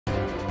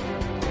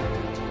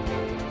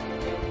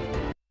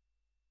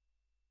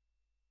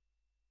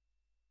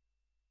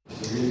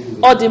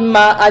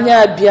Odima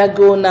anya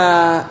biago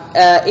na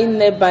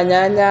inebanye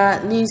anya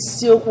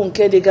n'isiokwu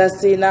nke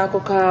dịgasị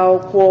n'akụkọ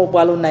akwụkwọ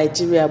gbalụ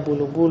Nigeria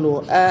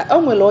gburugburu.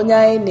 O nwere onye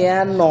anyị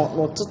na-anọ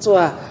n'ụtụtụ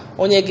a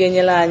onye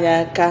ga-enyere anyị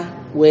aka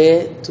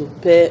wee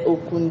tupe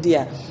okwu ndị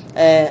a.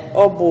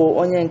 Ọ bụ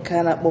onye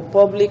nke na-akpọ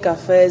Public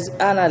Affairs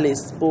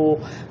Analyst bụ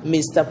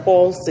Mr.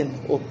 Paulson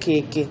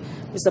Okeke.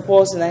 Mr.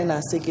 Paulson, anyị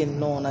na-asị gị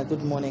nnọọ na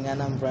Good Morning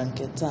Anambra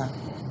nke taa.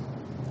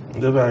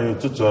 Ndebe anyị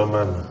ụtụtụ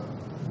ọma nọ.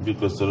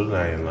 Biko soro na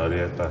anyị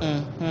nọrịa taa.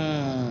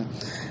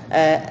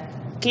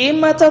 Ka ị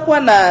matakwa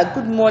na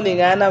Good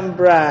Morning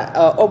Anambra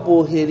ọ bụ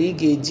ohere ị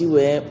ga-eji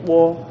wee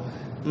kpọọ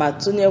ma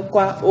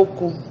tụnyekwa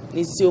okwu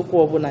n'isiokwu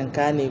ọbụla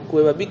nke a na-ekwu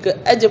ebe. Biko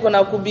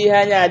ejekwana kwubu ihe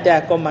anyị adị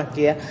akọ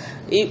maka ya.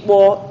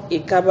 Ịkpọ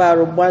ịkaba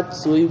arụ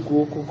gbatuo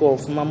igwe okwu gị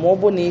ọfụma ma ọ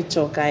bụ na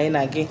ịchọ ka anyị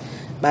na gị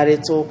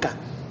kparịta ụka.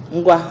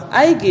 Ngwa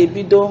anyị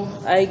ga-ebido,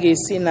 anyị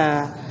ga-esi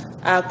na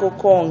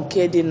akụkọ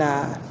nke dị na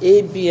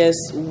ABS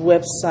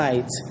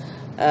website.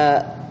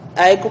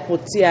 Anyị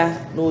gụpụta ya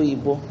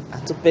n'oyibo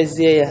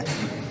atụpezie ya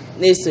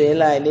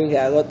na-esonyela anyị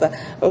ga-aghọta.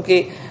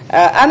 Okay,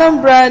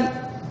 Anambra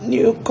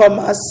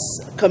Newcomers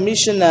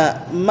Commissioner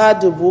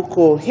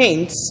Madubuko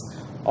hints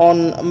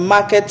on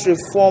market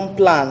reform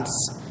plans,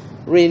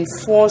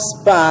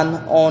 reinforced ban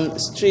on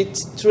street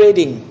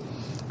trading.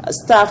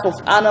 Staff of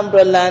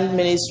Anambra Land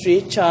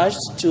Ministry charged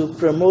to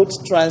promote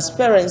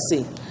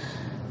transparency.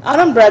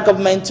 Anambra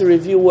government to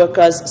review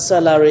workers'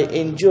 salary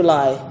in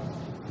July.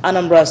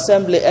 Anambra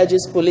Assembly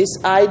urges police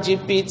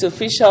IGP to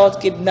fish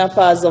out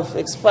kidnappers of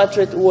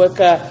expatriate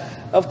worker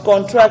of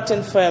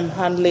contracting firm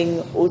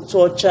handling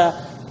Utocha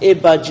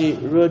Ebaji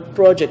road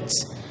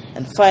projects.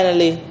 And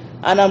finally,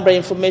 Anambra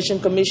Information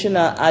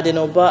Commissioner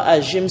Adenoba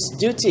Ajim's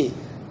duty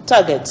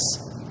targets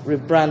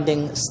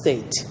rebranding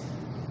state.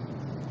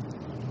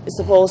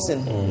 Mr.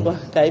 Paulson,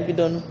 ka ibi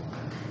donu.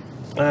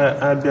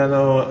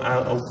 Abiano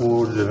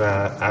okwu dị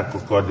na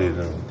akụkọ dị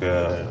nke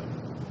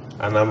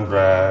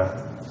Anambra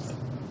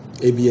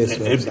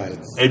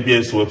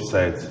ABS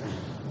website.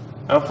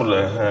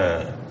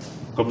 After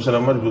Commissioner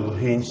Madubuko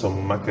hints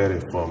on market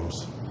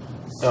reforms.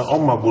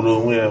 Magburu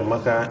onwe ya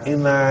maka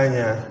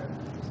ịnanya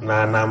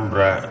na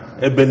Anambra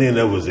ebe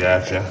niile wụzi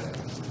afịa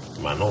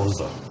ma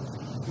n'ụzọ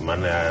ma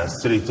na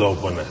street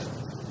ọbụla.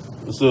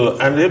 So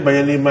and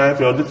ịbanye n'ime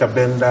afịa ọ dịka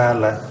be ndị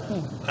ala.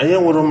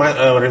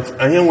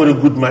 Anyị nwere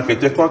good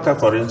market. Eke ọka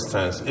for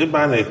instance, ebe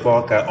a na-eke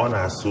ọka ọ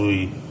na-asụ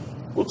oyi.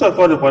 Otu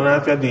aka ọ dịkwa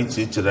n'afịa dị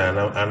iche iche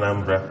na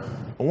Anambra.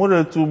 O nwere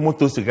etu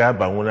moto si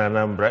ga-abanwu na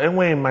Anambra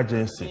enweghị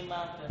emergency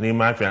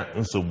n'ime afịa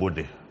nsogbu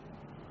dị.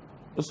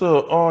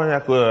 So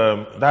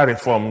that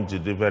reform is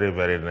very,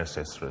 very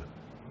necessary.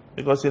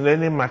 Because in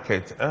any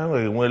market,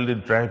 we only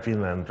drive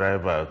in and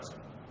drive out.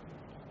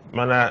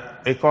 Mana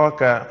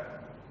ekoka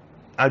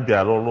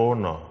abia lolo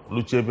no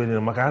luche beni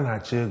maka na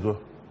chego.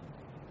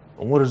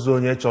 Onwere zo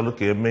onye chọrọ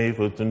ka eme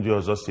ife otu ndị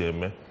ọzọ si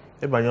eme.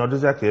 Ịbanye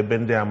ọdịza ka ebe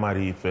ndị amara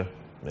ife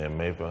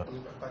na-eme ife.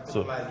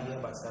 So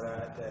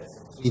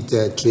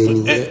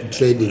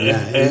trading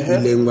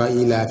ile ngwa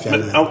ile afia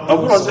na.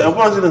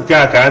 Ọbụrụ nke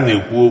a ka a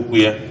na-ekwu okwu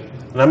ya.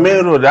 Na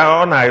main road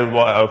ọ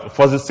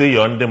na-afọzisi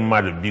ya ndị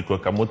mmadụ biko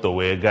ka moto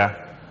wee gaa.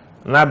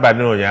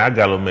 N'abalị ụnyaahụ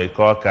agara m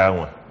eke ọka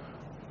anwa.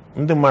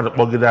 Ndị mmadụ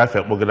kpọgide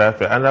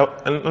afịa.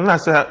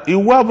 Na-asị ha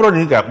iwu abụrụ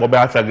na ị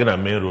ga-akpọba afịa gị na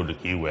main road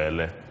ka ị wee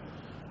lee.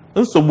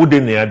 Nsogbu dị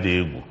na ya dị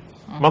egwu.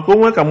 Maka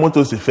onwe ka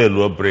moto si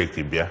feluo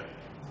breki bịa.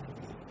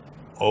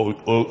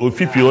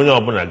 Ofipi onye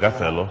ọbụla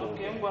gafelụ.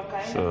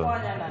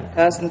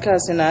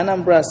 Nkasi na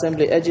Anambra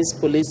Assembly urges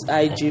police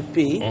IGP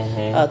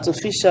to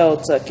fish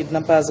out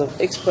kidnappers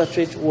of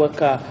expatriate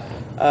worker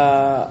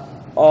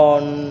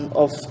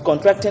of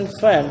contracting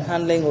firm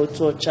handling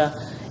Utocha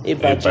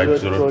Ebaji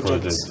road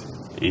projects.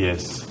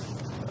 Yes,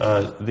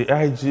 the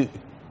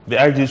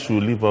IG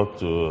should live up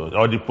to,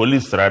 or the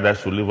police rather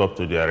should live up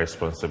to their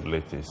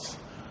responsibilities.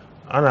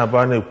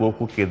 Anabana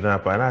ekwu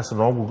kidnapper and as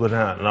no go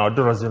na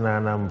odorozi na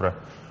Anambra,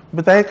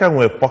 but I can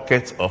wear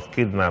pockets of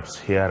kidnaps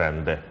here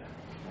and there.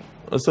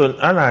 So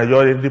ana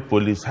yori the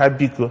police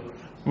habiko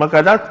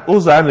maka that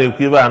ụzọ a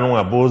na-ekwu ebe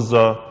anụnwa bụ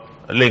ụzọ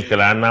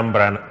linkere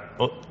Anambra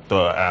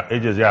to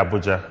ejezi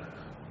Abuja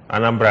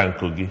Anambra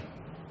Nkogi.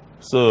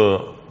 So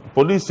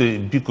police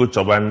biko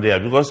chọba ndị a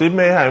because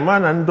ime ha ịma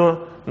na ndị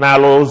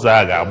na-alụ ụzọ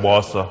a ga-agba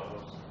ọsọ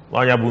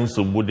ọnya bụ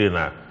nsogbu dị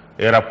na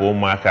ịrapụ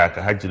ụmụaka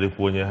ka ha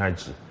jirikwa onye ha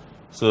ji.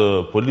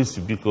 So police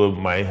biko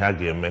ma ihe ha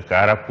ga-eme ka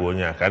arapụ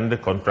onye a ka ndị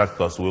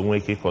contractors wee nwee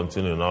ike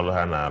continue n'ọrụ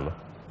ha na-alụ.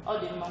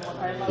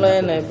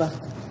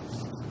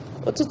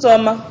 Ụtụtụ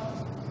ọma.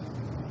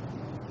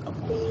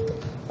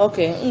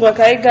 Okay, ngwa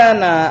ka anyị gaa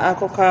na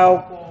akụkọ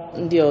akwụkwọ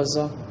ndị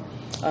ọzọ.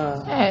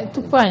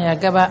 Tupu anyị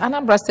agaba,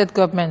 Anambra State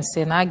Government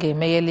si na a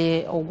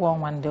ga-emegheli ụgwọ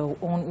ọnwa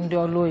ndị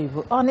ọrụ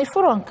oyibo. Ọ na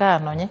ifuru nke a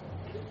nọnye?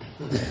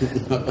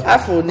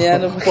 Afọ ni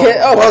anu ke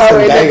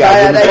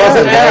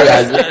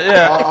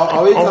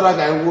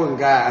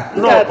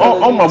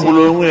ọ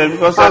magburu onwe ya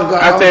because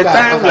at a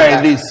time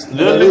like this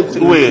the only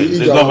way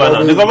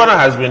the governor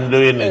has been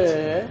doing it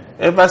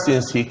ever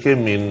since he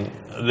came in.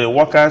 The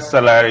workers'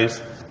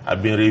 salaries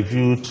have been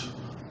reviewed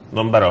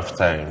number of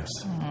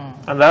times.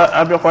 And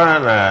abịakwana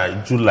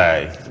na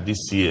July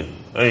this year,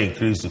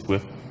 increase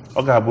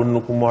ọ ga-abụ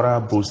nnukwu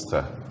moral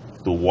booster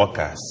to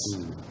workers.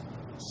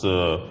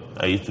 So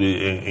it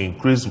will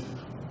increase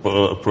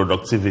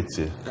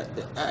productivity.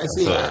 I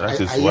see. So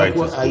that is why it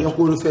is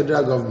Are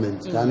federal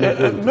government?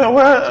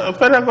 well,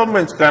 federal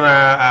government can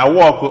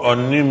work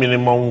on new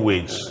minimum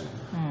wage,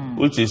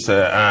 which is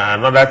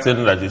another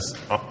thing that is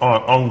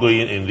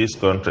ongoing in this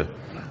country.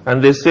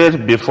 And they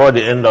said before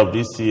the end of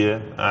this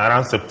year,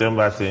 around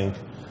September, I think,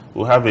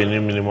 we'll have a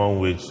new minimum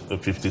wage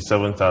of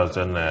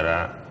 57,000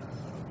 naira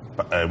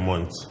a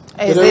month.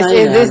 Is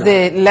this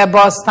the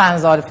labor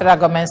stance or the federal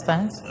government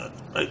stance?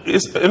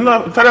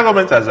 Federal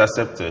government has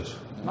accepted.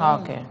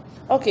 Okay.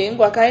 Okay,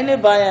 ngwa ka anyị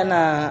leba anya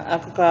na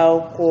akụkọ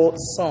akwụkwọ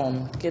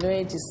Sun. Kedu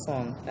onye ji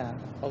Sun ka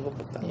ọ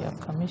gụpụta? Your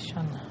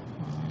commissioner.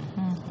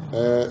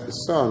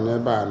 Son,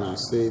 Ebana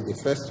say the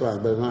first one,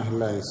 but not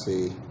headline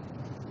say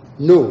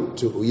no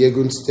to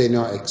Oyegun's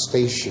tenure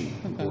extension,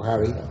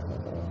 Buhari.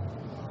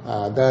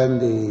 Then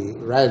the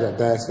writer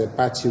there said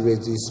party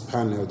raises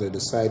panel to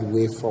decide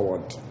way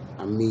forward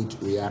amid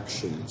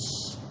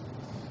reactions.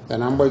 Then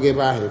Anambra gave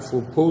her a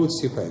full poll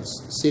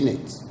sequence.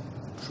 Senate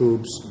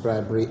troops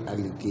bribery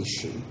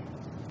allegation.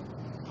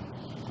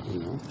 You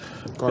know,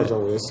 because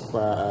of this,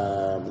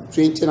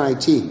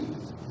 2019,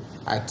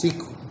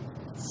 Atiku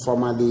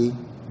formally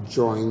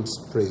joins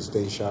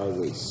presidential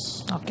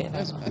race. Okay,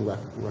 that's one. Not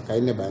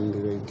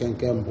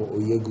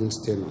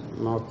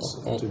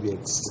to be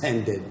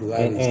extended.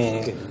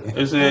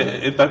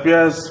 It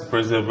appears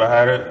President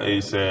Buhari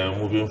is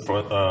moving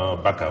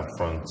back and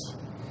front.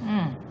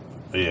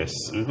 Yes,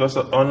 because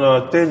on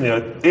a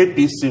tenure,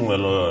 APC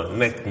will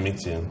next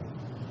meeting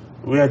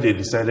where they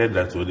decided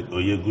that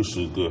Oyegu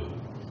should go.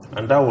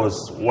 And that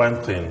was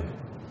one thing.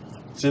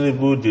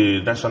 Tinubu,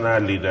 the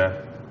national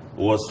leader,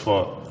 was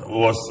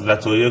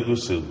that Oyegu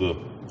should go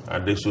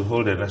and they should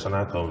hold a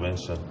national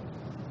convention.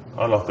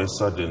 All of a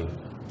sudden,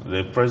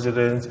 the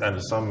president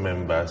and some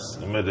members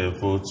made a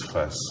vote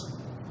first.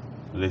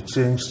 They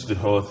changed the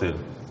whole thing.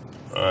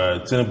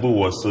 Tinubu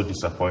was so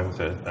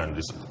disappointed and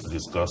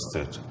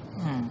disgusted.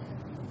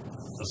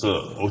 So,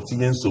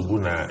 Otinyen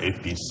Sobuna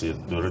APC,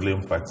 the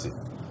ruling party.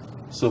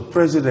 So,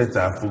 President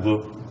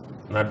Afugo,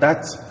 now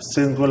that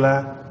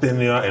singular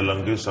tenure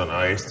elongation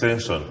or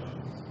extension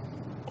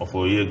of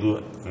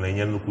Oyegu na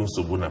Nyanukwu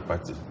Sobuna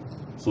party.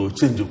 So,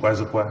 change the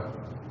kwazikwa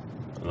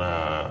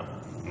na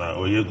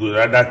Oyegu,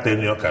 that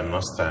tenure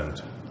cannot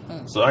stand.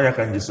 So, I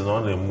can just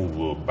only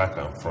move back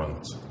and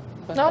front.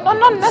 No,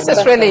 not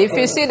necessarily. If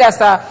you see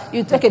that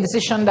you take a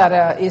decision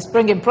that is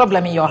bringing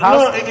problem in your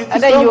house,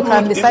 and then you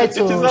can decide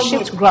to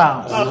shift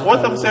ground.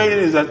 What I'm saying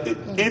is that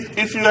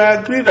if you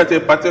agree that a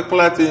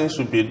particular thing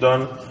should be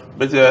done,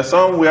 but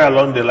somewhere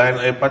along the line,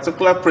 a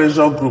particular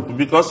pressure group,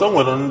 because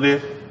someone on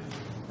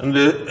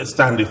the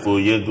stand for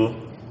Oyegu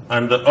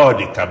and all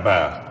the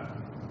cabal.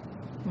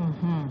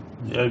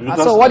 Yeah,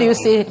 So what do you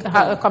see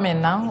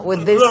coming now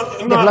with this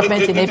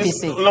development in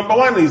APC? Number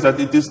one is that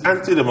it is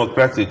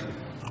anti-democratic.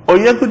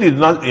 Oyegu did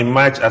not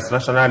emerge as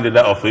national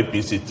leader of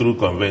APC through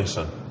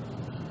convention.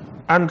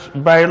 And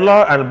by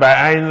law and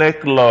by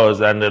INEC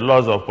laws and the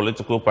laws of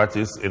political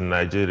parties in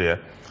Nigeria,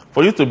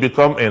 for you to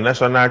become a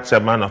national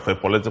chairman of a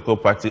political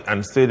party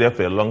and stay there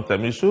for a long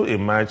time, you should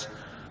emerge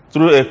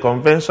through a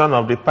convention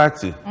of the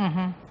party.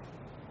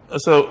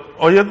 So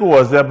Oyegu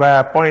was there by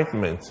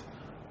appointment.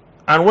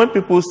 And when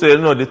people say,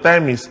 no, the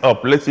time is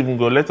up, let him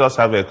go, let us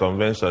have a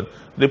convention,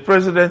 the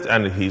president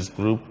and his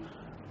group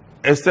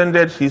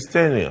extended his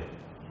tenure,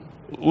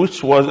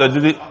 which was a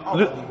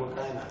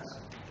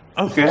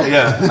okay,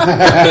 yeah.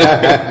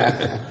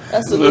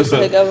 That's a good So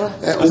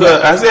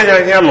I say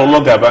Yalo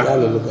Logaba.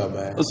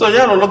 So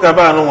Yalo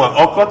Logaba no one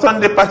or cotton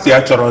the party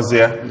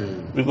achorozia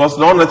because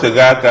no one and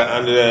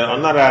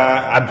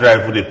another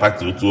drive the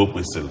party to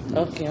open.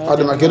 Okay. Or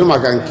the Makedoma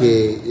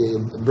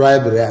can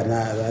bribery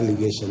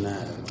allegation.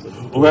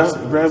 Well,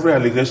 bribery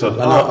allegation.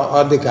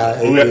 Or the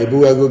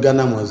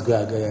Ghana must go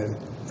again.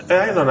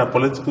 In on a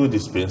political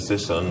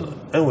dispensation,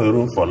 and we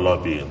room for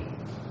lobbying.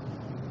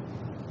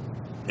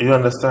 You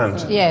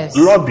understand? Yes.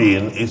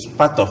 Lobbying is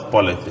part of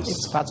politics.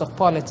 It's part of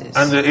politics.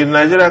 And in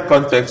Nigeria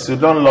context, you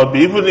don't lobby.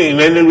 Even in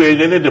any way,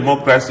 in any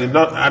democracy, you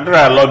don't. I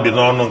don't lobby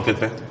no one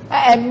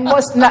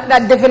most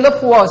that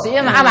develop wars,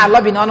 you know, and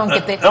lobby no one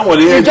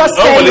You just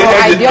say your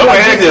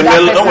ideology to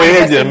that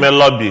person.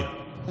 Lobby.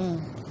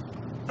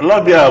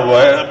 Lobby I'm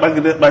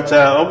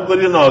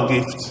going to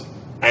gift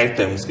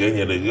items.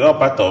 You're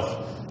part of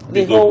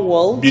the whole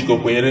world. The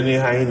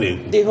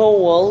whole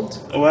world.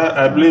 Well,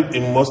 I believe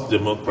in most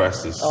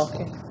democracies.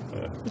 Okay.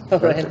 Yeah.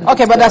 Right.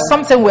 Okay, but there's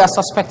something we are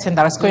suspecting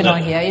that is going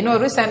on here. You know,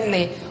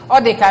 recently, all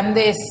the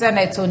candidates,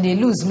 Senate, when they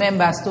lose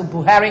members to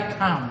Buhari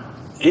camp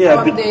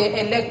on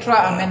the electoral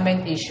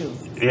amendment issue.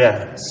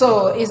 Yeah.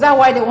 So, is that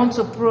why they want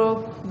to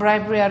probe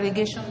bribery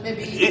allegation?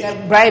 Maybe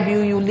bribe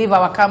you leave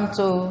our camp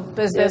to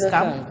president's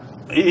camp?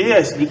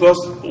 Yes,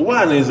 because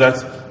one is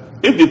that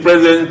if the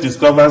president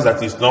discovers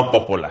that it's not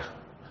popular,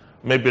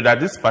 maybe that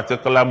this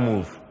particular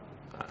move,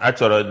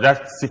 actually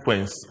that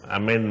sequence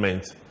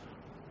amendment,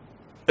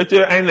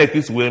 INEC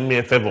is where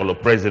me favor the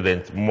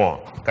president more.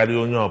 Carry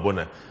on your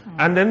bonnet.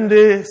 And then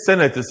the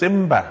Senate is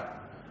Simba.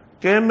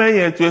 Came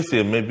to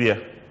say maybe.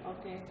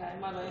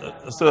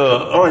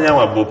 So,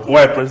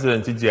 why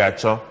President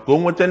Tijiacho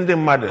go attend the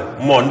mother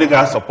more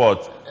nigga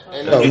support.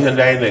 Even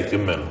the INEC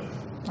email.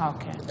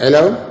 Okay.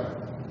 Hello?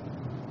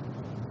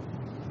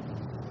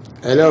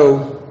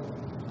 Hello?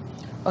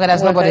 Okay,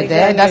 there's nobody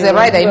there. There's a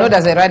rider. You know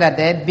there's a rider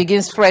there.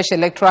 Begins fresh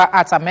electoral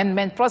act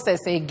amendment process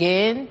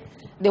again.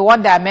 The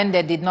one that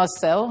amended did not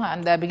sell,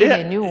 and they're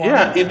beginning a new one.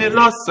 Yeah, it did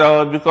not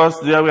sell because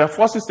there were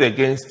forces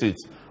against it.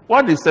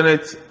 What the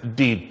Senate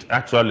did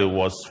actually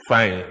was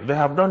fine. They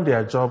have done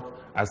their job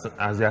as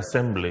the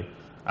assembly,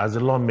 as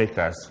the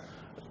lawmakers.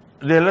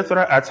 The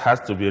electoral act has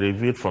to be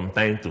reviewed from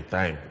time to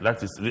time.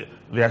 That is,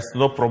 there's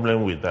no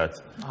problem with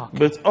that. Okay.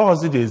 But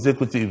also the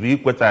executive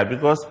equator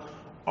because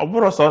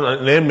Oboroso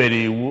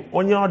na-emere iwu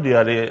onye ọ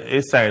dịara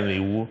ịsaịn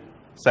iwu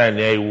sign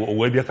iwu o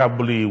wee bịaka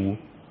bụrụ iwu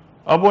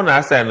ọ bụrụ na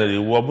asaịnere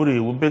iwu ọ bụrụ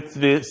iwu but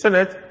the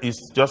Senate is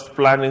just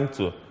planning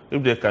to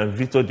if they can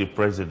veto the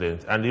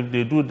president and if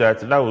they do that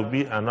that will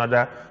be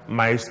another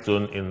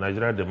milestone in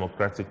Nigeria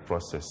democratic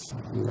process.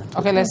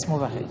 Okay, let's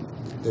move ahead.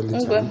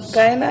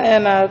 Ka anyị na-anya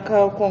n'aka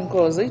akwụkwọ nke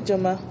ọzọ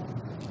Ijoma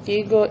ka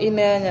ịgo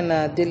ine-anya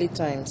na Daily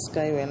Times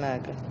ka anyị wee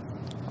na-aga.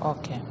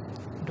 Okay,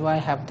 do I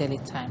have Daily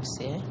Times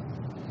here?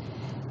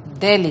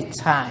 Daily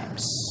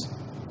Times.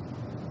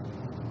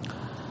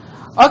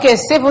 Okay,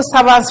 civil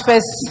servants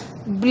face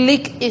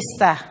bleak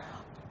Easter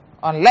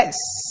unless.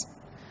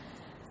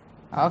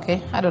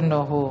 Okay, I don't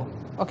know who.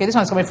 Okay, this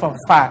one's coming from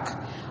FAC.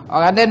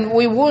 And then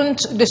we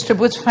won't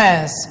distribute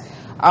funds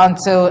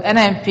until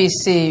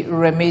NNPC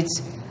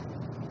remits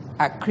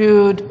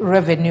accrued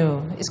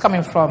revenue. It's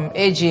coming from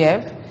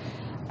AGF.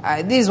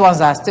 These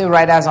ones are still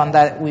riders on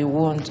that we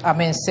won't.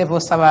 Civil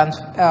servant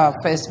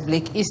face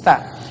bleak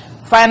Easter.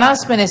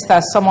 Finance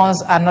Minister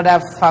summons another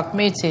FAC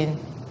meeting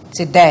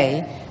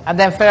today, and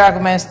then federal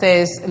government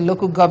says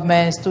local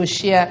governments to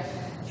share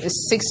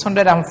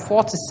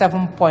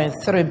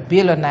 647.3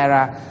 billion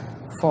naira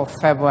for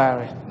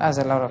February. That's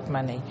a lot of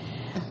money.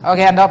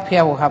 Okay, and up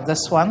here we'll have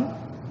this one.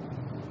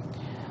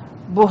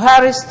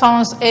 Buhari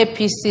stuns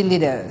APC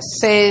leader,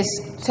 says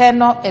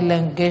tenure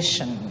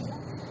elongation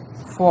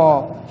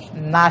for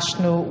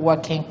National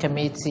Working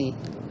Committee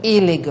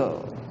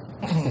illegal.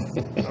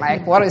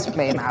 Like what is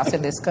playing out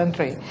in this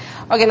country?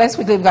 Okay, let's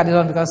quickly look at it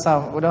on because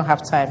we don't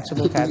have time to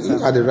look at it.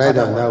 Look at the right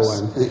on that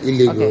one.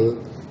 Illegal.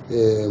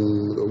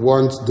 Okay.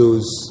 Want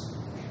those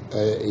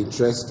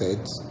interested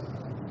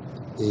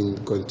in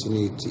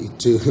continuity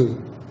to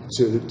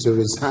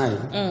resign.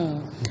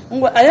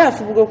 I have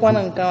to go one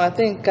and I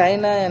think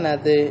Kaina and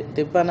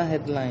the banner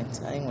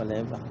headlines.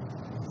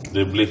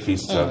 The Bleak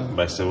Easter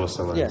by civil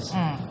servants. Yes.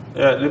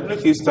 Yeah, the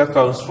Bleak Easter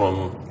comes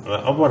from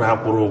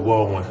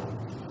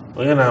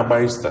onye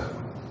na-agba Easter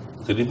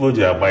kedu ife o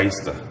ji agba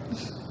Easter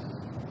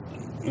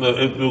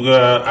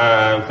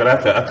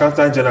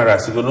accountant general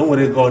sigo na o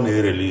nwere ego ọ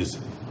na-erelease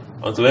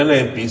until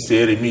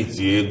NNPC remit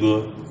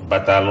ego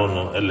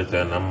batalụnụ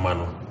eletere na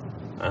mmanụ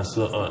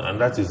and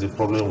that is the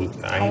problem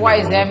with and why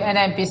is them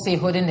NNPC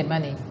holding the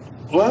money?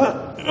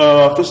 Well,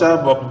 official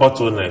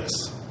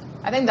bottlenecks.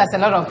 I think that's a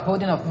lot of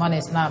holding of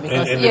monies now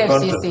because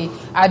EFCC,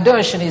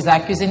 Adoshin is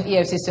accusing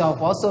EFCC of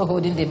also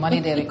holding the money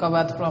they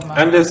recovered from.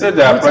 And they said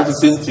they are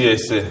practicing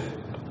TSA.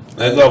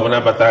 The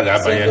governor Bataga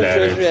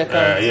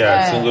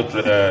single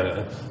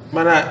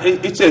Mana,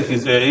 each check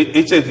is if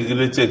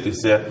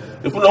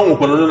you don't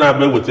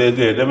want with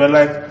they were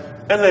like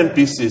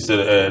NNPC is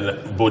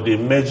but the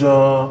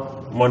major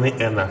money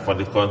earner for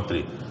the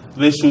country.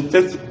 They should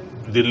take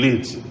the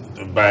lead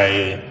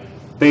by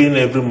paying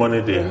every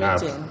money they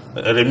have.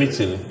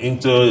 Remitting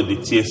into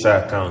the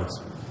TSA account.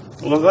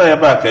 Because I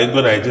back I go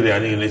Nigeria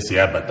and in see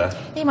abata.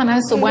 Even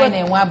answer why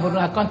na one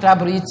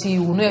contrabity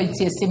you know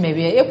TSA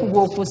maybe if we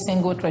go for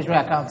single treasury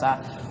account.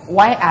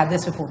 Why are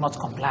these people not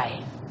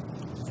complying?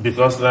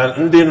 Because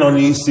they non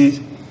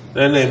easy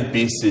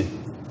NNPC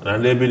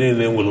and they been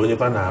in will only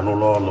pan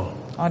alolo.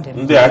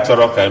 Ndị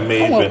achọrọ ka eme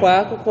ibe. Nwekwa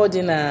akụkọ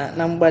dị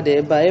na mgbada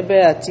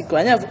ebe Atiku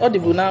anya ọ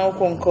dịbu na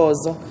akwụkwọ nke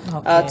ọzọ.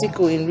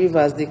 Atiku in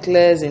Rivers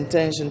declares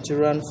intention to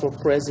run for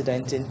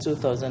president in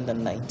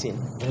 2019.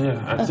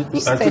 Yeah, Atiku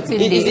is it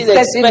expected?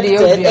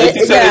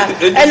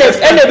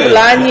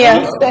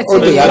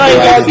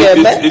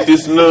 It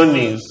is no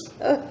news.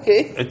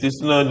 Okay. It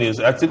is no news.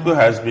 Atiku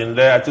has been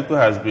there. Atiku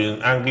has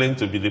been angling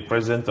to be the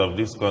president of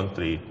this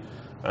country.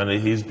 And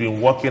he's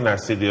been working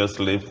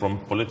assiduously from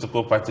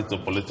political party to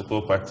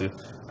political party,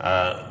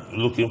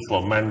 looking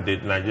for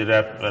mandate,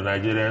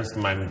 Nigerians'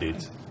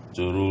 mandate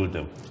to rule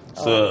them.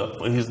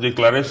 So his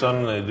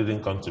declaration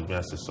didn't come to me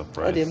as a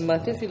surprise. The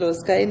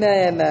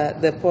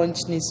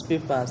Punch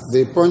newspapers.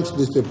 The Punch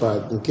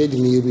newspaper, in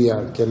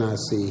Kedimiria, can I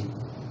say,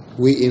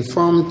 we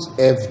informed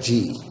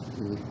FG,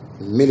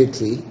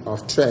 military,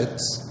 of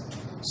threats,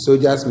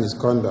 soldiers'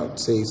 misconduct,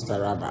 says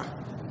Taraba.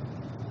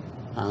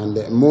 And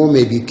more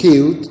may be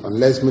killed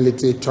unless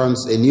military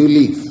turns a new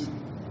leaf.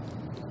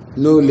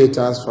 No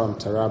letters from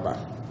Taraba.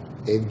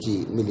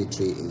 FG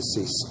military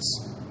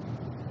insists.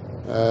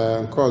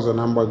 Cause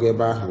Anambra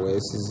Geba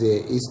West is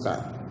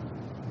Easter.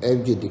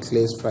 FG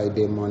declares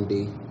Friday,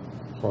 Monday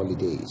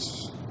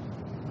holidays.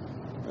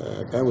 We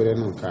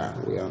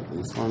are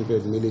informed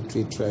of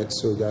military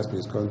threats, soldiers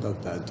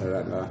misconduct, and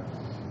terror.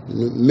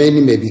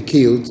 Many may be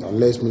killed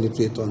unless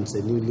military turns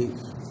a new leaf.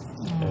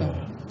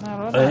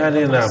 I had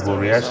a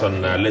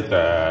reaction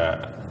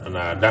later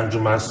na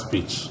Danjuma's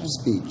speech.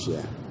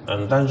 Yeah.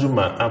 And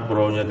Danjuma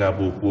abronya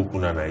gabu kuku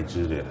na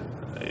Nigeria.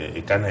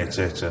 Ikana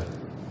cheche.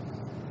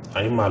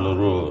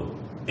 Ayimalo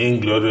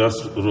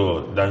inglorious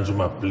role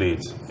Danjuma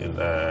played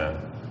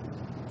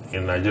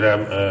in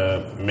Nigerian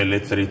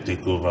military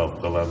takeover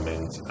of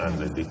government and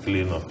the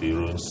decline of the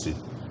Irunsi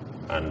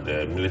and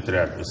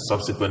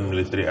subsequent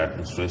military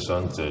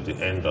administration to the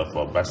end of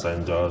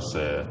Obasanjo's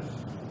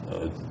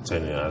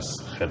tenure as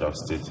head of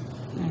state.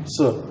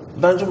 So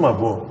Danjuma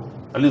Bo,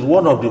 at least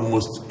one of the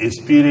most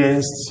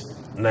experienced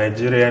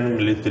Nigerian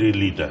military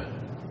leader.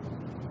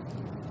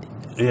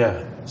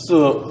 Yeah.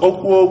 So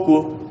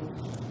Oku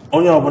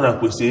onye ọbụla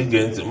kwesịrị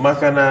ige ntị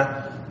maka na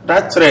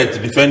that threat to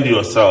defend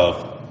yourself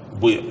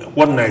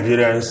what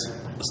Nigerians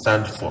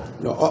stand for.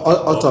 No,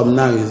 Autumn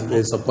now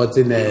is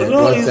supporting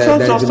no, it's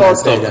not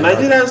just Autumn.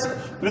 Nigerians,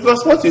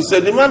 because what he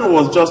said, the man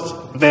was just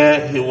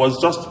there, he was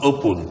just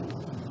open.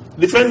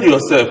 Defend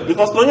yourself,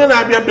 because no one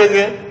abia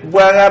bege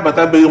gwaga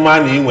bata bege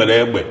man yi nwere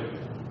egbe.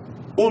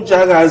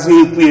 Uja gazi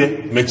ekwe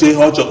meche ihe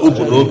ọchọ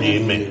open obi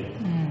ime.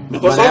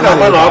 Because all the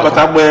man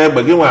bata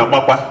egbe gi nwa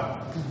agbakwa.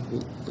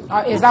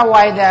 Is that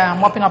why they're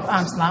mopping up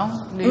arms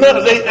now? No, you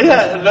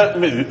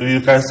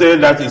can say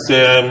that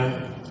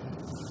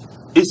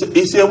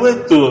it's a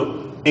way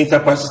to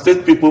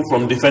incapacitate people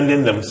from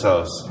defending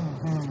themselves.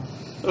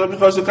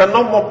 Because you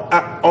cannot mop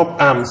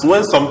up arms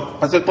when some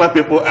particular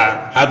people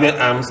are having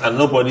arms and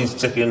nobody is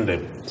checking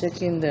them.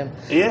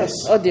 Yes.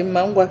 Oh, the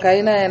mangwa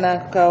kaina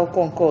na ka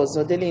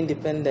konkozo Daily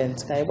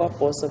Independent kaiba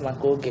poso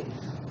makoge.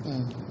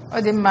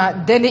 Oh, the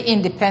Daily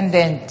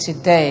Independent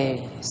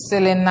today,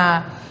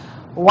 Selena.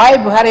 Why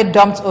Buhari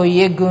dumped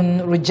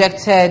Oyegun,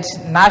 rejected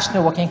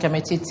National Working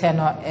Committee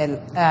tenure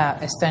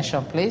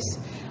extension, please.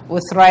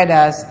 With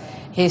riders,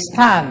 his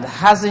stand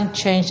hasn't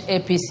changed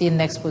APC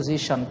next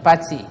position.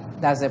 Party,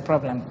 that's a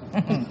problem.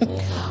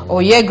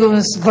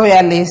 Oyegun's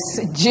loyalists,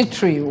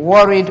 jittery,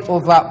 worried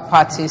over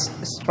party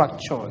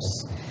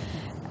structures.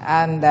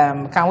 And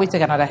can we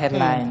take another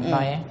headline,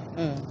 Noye?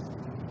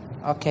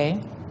 Okay.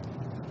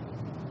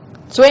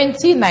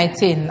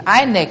 2019,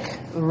 INEC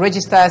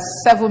registers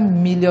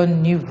 7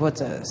 million new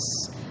voters.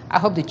 I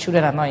hope the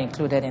children are not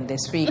included in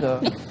this figure.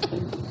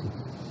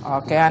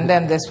 Okay, and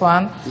then this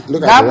one.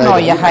 Governor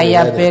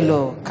Yahaya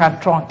Bello can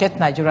truncate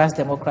Nigeria's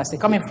democracy,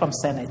 coming from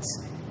Senate.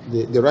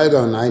 The rider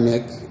on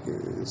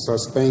INEC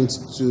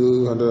suspends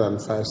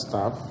 205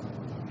 staff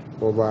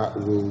over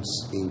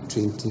rules in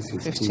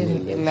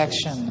 2015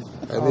 election.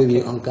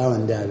 Maybe on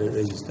calendar they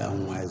register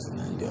unwise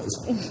and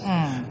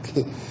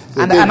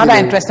and another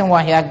interesting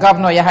one here,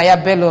 Governor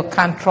Yahaya Bello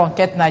can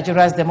truncate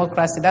Nigeria's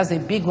democracy. That's a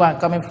big one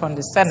coming from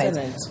the Senate.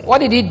 What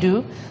did he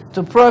do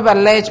to probe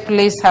alleged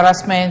police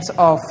harassment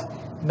of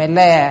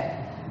Malaya?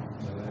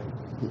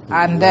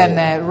 And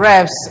then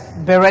reps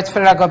berate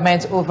federal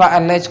government over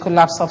alleged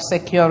collapse of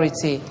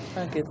security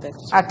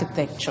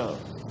architecture.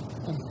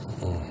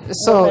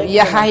 So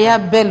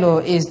Yahaya Bello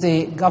is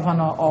the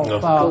governor of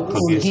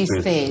Kogi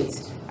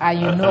State,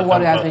 and you know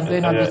what has been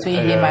going on between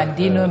him and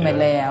Dino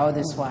Malaya all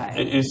this while.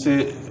 You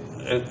see,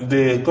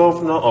 the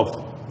governor of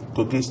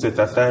Kogi State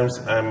at times,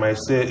 I might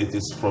say it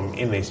is from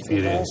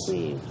inexperience.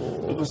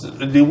 Because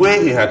the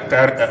way he had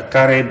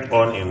carried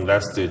on in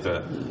that state,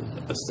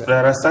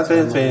 there are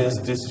certain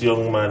things this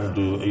young man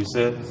do. You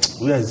say,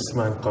 where is this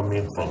man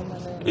coming from?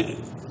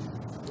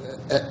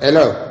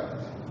 Hello.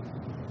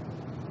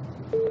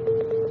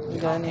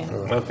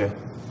 Okay.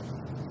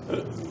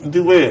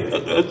 The way,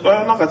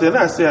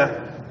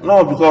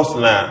 no, because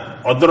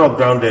now, other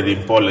grounded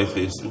in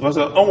politics. Because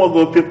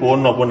people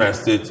not going to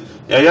state.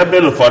 Yahaya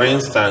Bello, for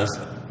instance,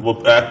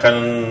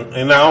 can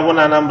in our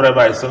Anambra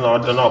by some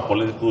other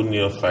political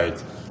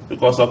neophyte.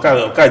 Because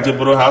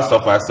Okajibro House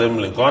of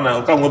Assembly,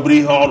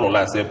 Okamobri Hall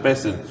as a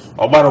person,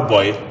 or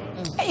boy.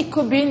 It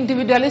could be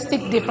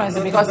individualistic difference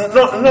because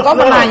Governor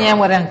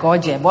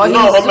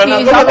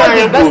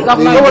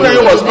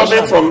was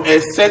coming from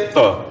a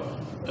sector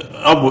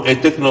of a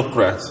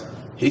technocrat.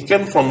 He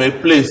came from a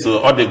place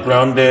or the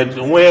grounded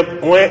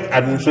where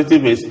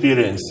administrative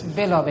experience.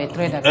 Bello, a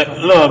trader.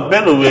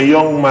 Bello, a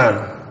young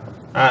man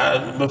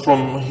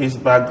from his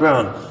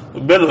background.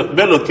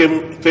 Bello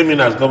came in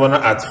as governor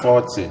at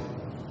 40.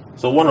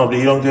 So one of the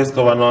youngest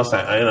governors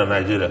in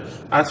Nigeria.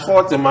 At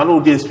 40,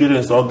 Manu the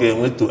experience again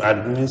went to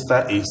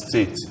administer a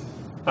state.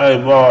 I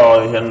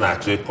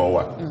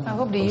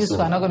hope the youth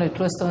are not going to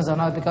throw stones on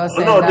us because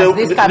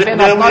this campaign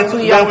is not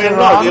too young to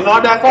run.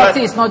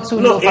 40 is not too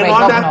low for a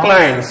governor. In other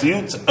clients,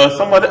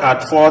 somebody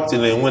at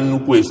 40 and when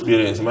no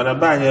experience. Look at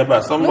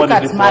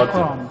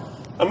Macron.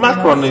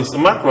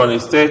 Macron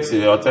is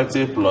 30 or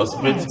 30 plus.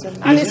 But and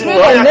it's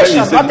really a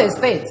nation, not a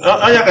state.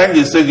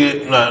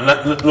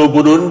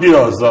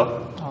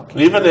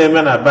 Ife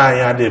na-eme na be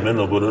anyị adịghị eme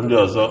n'obodo ndị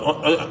ọzọ.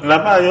 Na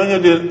be anyị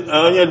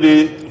onye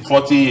dị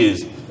 40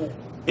 years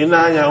ị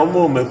na-anya ụmụ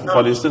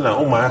ụfọdụ si na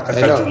ụmụaka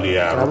ka jụrụ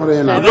ya arụ.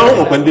 Ndị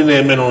ụmụkwe ndị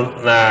na-eme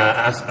na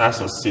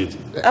asụsụ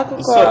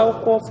akụkọ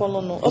akwụkwọ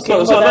fọlọnụ.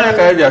 So n'anya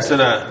ka eji asị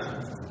na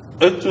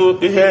etu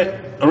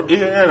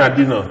ihe ya na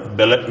dino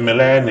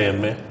mele ya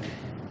na-eme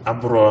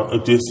abụrụ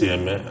otu esi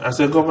eme. As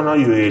a governor,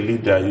 you are a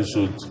leader, you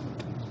should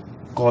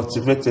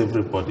cultivate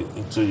everybody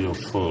into your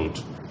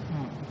fold.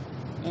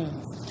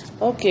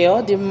 Okay,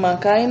 ọ dị mma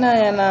ka anyị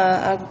na-anya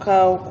na akụkọ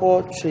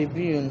akwụkwọ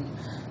Tribune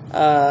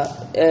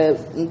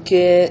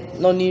nke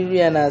nọ n'iru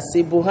ya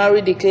na-asị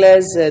Buhari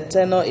declares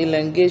tenure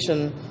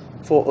elongation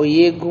for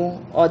Oyegu,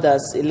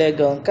 others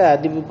illegal. Nke a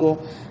adịbugo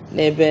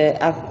n'ebe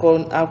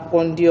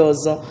akwụkwọ ndị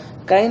ọzọ.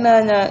 Ka anyị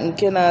na-anya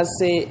nke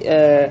na-asị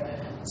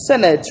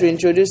Senate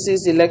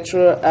introduces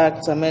Electoral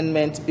Act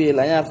Amendment Bill.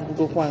 Anyị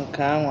afụbugokwa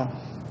nke anwa.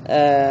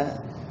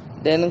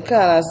 Then nke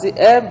a na-asị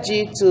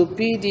FG to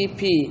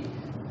PDP.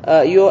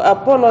 Your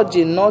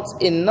apology not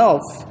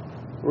enough.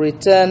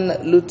 Return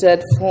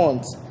looted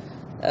funds.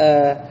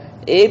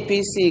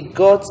 APC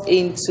got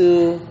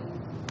into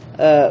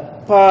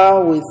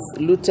power with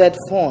looted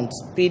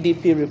funds.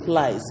 PDP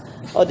replies.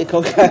 Oh, the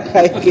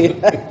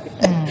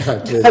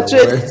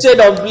trade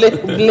of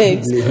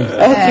blames.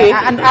 Okay.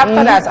 And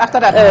after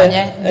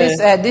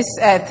that, this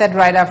third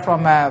rider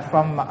from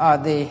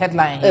the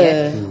headline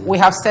here, we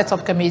have set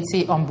up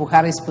committee on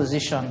Buhari's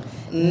position.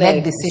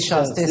 Next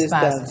decision still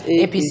stands.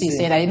 APC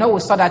saying that, we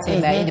saw that in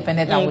the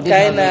independent and we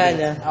didn't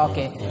know.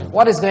 Okay.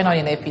 What is going on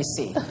in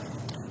APC?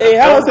 The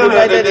House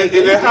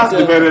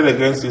divided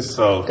against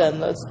itself.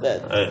 Cannot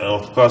stand.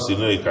 Of course,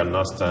 it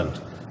cannot stand.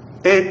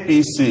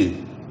 APC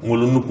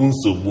mulunukwu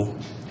nsogbu.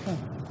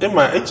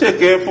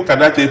 Echeke for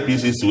that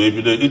APC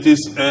it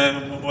is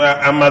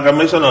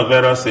amalgamation of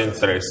various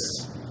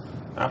interests.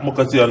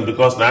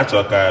 Because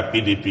natural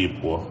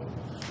PDP poor.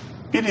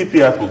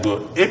 PDP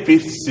apugo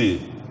APC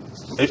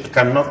it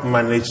cannot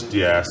manage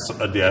their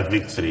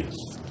victory.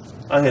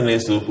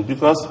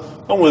 Because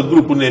when a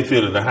group they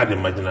feel that had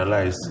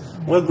marginalized,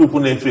 when group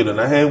they feel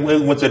that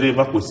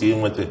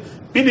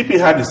PDP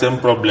had the same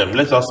problem.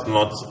 Let us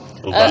not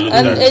overlook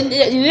that.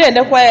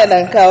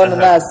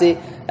 And say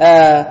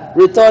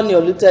return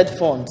your looted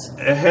funds.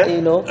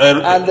 And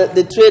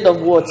the trade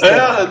of words.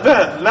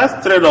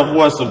 Last trade of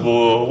words,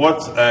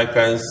 what I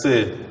can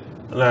say.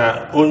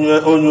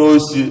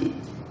 Onyosi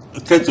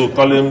to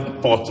call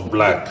him pot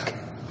black.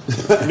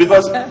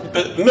 Because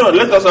no,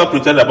 let us not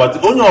pretend about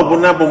it. Only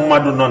Obunabu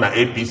Madu non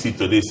APC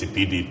today is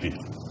PDP.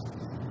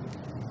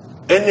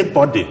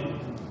 Anybody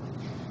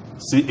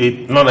see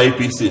a non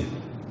APC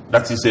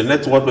that is a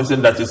network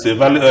person, that is a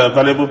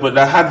valuable, but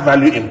that had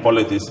value in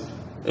politics,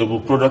 a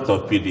product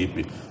of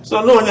PDP.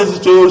 So no one is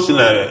situation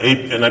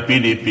in a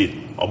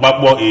PDP or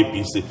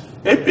APC.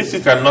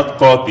 APC cannot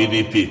call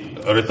PDP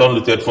return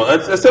looted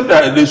funds, except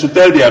that they should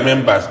tell their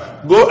members,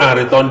 go and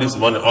return this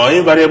money, or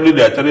invariably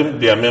they are telling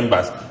their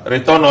members,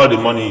 return all the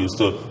money you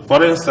stole.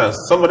 For instance,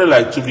 somebody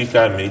like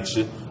Chubika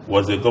Mechi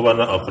was the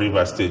governor of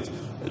Rivers State.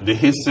 The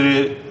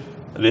history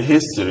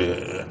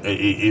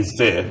is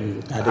there.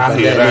 How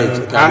he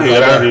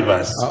ran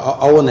Rivers.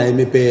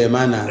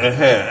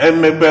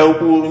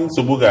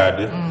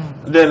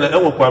 Then there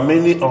were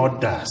many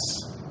others.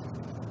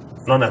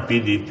 Not a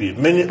PDP.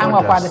 Many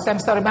others. The same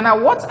story. But now,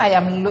 what I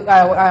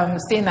am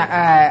seeing,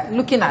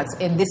 looking at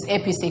in this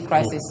APC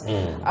crisis,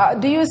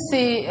 do you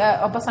see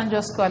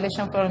Obasanjo's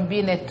coalition forum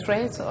being a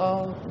threat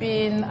or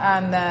being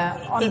an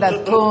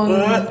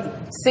undertone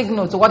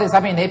signal to what is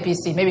happening in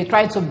APC? Maybe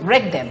trying to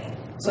break them.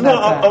 So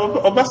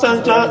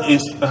Obasanjo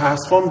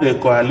has formed a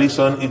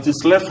coalition. It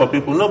is left for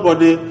people.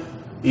 Nobody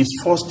is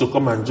forced to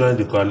come and join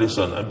the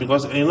coalition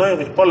because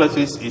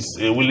politics is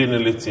a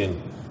willy-nilly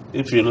thing.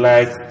 If you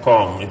like,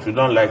 come. If you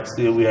don't like,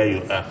 stay where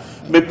you are.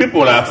 But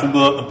people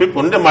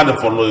they matter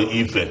follow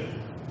Ife.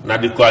 Now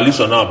the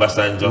coalition of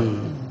Obasanjo.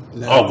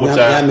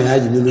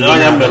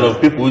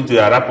 People who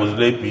are rappers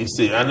the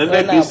APC. And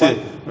then APC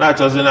now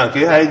chosen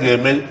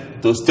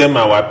to stem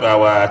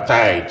our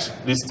tide.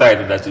 This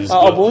tide that is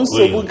going.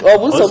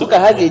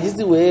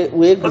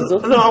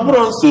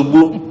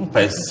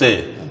 Per se.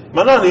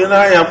 But now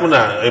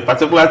a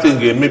particular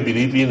thing may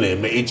believe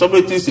in it's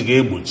always a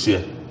game.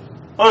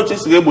 Oh,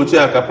 just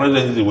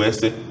president will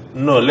say,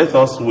 no, let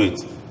us wait.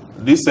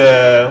 This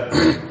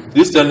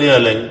tenure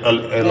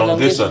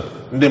elongation,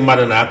 the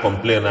man I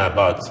complain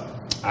about.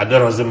 I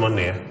don't have the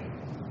money.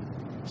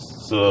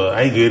 So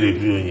I get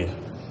review here.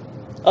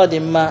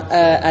 Odima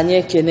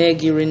anye kene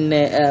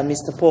girinne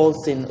Mr.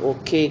 Paulson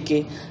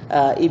Okeke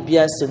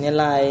ibia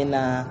sonyela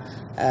na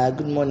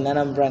good morning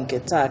Anambra nke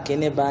taa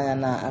kene banya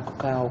na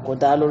akuka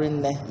okodalo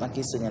rinne maka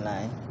isonyela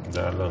anyị.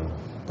 Dalo.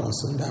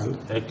 Paulson dalo.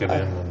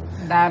 Ekele mo.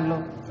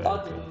 Dalo.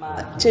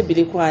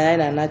 Chebirikwa anyị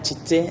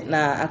na-anachite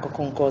na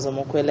akụkụ nke ọzọ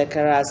mokwu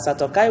elekere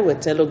asatọ ka anyị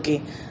wetelu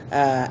gị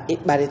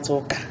ịkparịta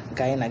ụka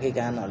ka anyị na gị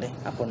ga-anọrị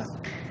apụna.